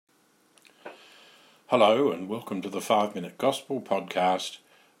Hello and welcome to the 5 Minute Gospel podcast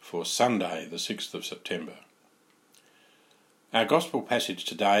for Sunday the 6th of September. Our Gospel passage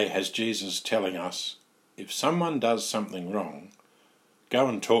today has Jesus telling us, if someone does something wrong, go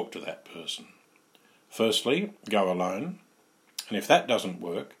and talk to that person. Firstly, go alone, and if that doesn't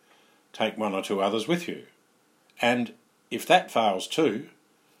work, take one or two others with you. And if that fails too,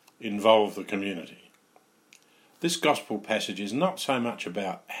 involve the community. This Gospel passage is not so much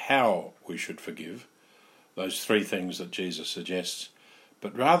about how we should forgive, those three things that Jesus suggests,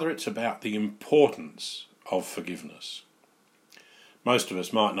 but rather it's about the importance of forgiveness. Most of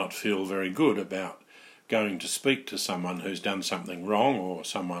us might not feel very good about going to speak to someone who's done something wrong or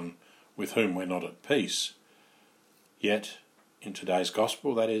someone with whom we're not at peace. Yet, in today's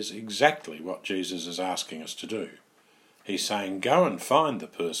Gospel, that is exactly what Jesus is asking us to do. He's saying, go and find the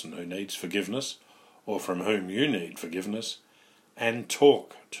person who needs forgiveness or from whom you need forgiveness and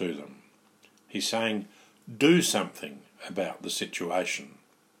talk to them. He's saying, do something about the situation.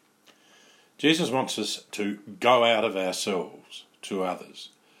 Jesus wants us to go out of ourselves to others,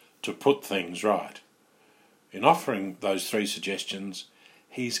 to put things right. In offering those three suggestions,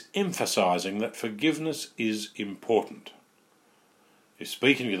 he's emphasising that forgiveness is important. If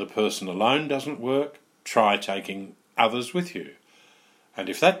speaking to the person alone doesn't work, try taking others with you. And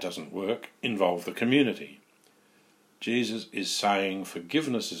if that doesn't work, involve the community. Jesus is saying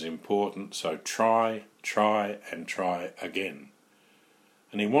forgiveness is important, so try again.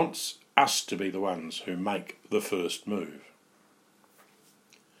 And he wants us to be the ones who make the first move.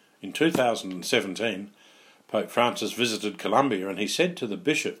 In 2017, Pope Francis visited Colombia and he said to the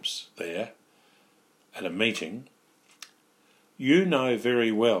bishops there at a meeting, "You know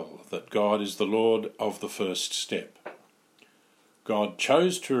very well that God is the Lord of the first step. God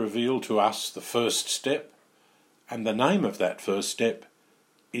chose to reveal to us the first step, and the name of that first step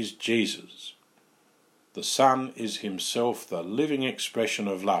is Jesus. The Son is himself the living expression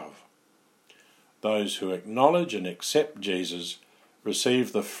of love. Those who acknowledge and accept Jesus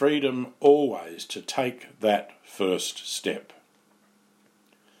receive the freedom always to take that first step."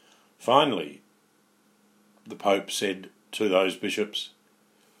 Finally, the Pope said to those bishops,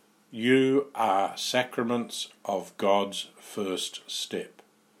 "You are sacraments of God's first step.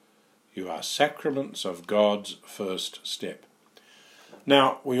 You are sacraments of God's first step."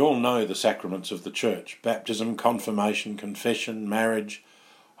 Now, we all know the sacraments of the Church: baptism, confirmation, confession, marriage,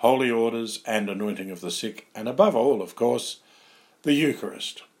 holy orders and anointing of the sick, and above all, of course, the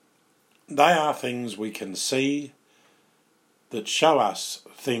Eucharist. They are things we can see that show us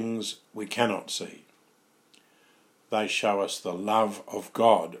things we cannot see. They show us the love of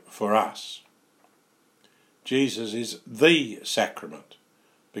God for us. Jesus is the sacrament,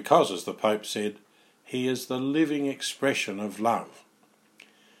 because, as the Pope said, he is the living expression of love.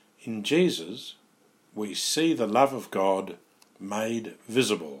 In Jesus, we see the love of God made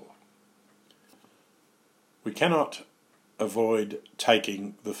visible. We cannot avoid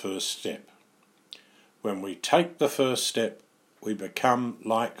taking the first step. When we take the first step, we become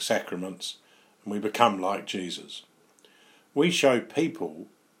like sacraments, and we become like Jesus. We show people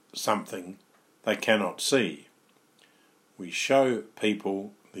something they cannot see. We show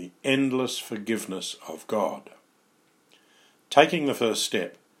people the endless forgiveness of God. Taking the first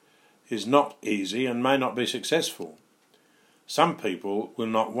step is not easy and may not be successful. Some people will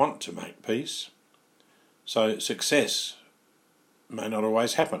not want to make peace, so success may not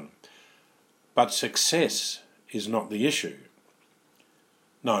always happen. But success is not the issue.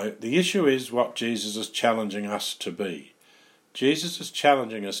 No, the issue is what Jesus is challenging us to be. Jesus is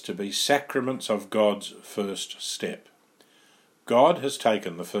challenging us to be sacraments of God's first step. God has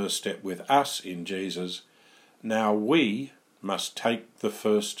taken the first step with us in Jesus. Now we must take the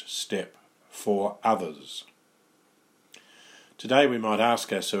first step for others. Today we might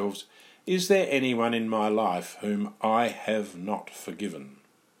ask ourselves, is there anyone in my life whom I have not forgiven?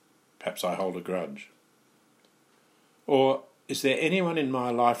 Perhaps I hold a grudge. Or is there anyone in my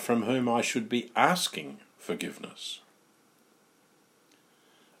life from whom I should be asking forgiveness?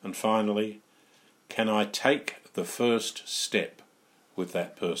 And finally, can I take the first step with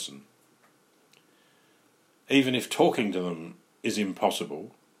that person? Even if talking to them is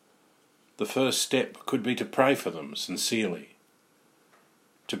impossible, the first step could be to pray for them sincerely,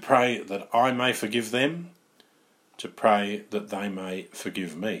 to pray that I may forgive them, to pray that they may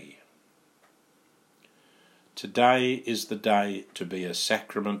forgive me. Today is the day to be a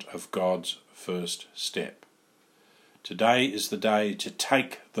sacrament of God's first step. Today is the day to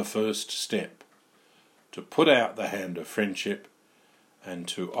take the first step, to put out the hand of friendship and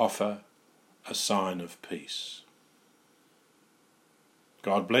to offer a sign of peace.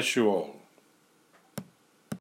 God bless you all.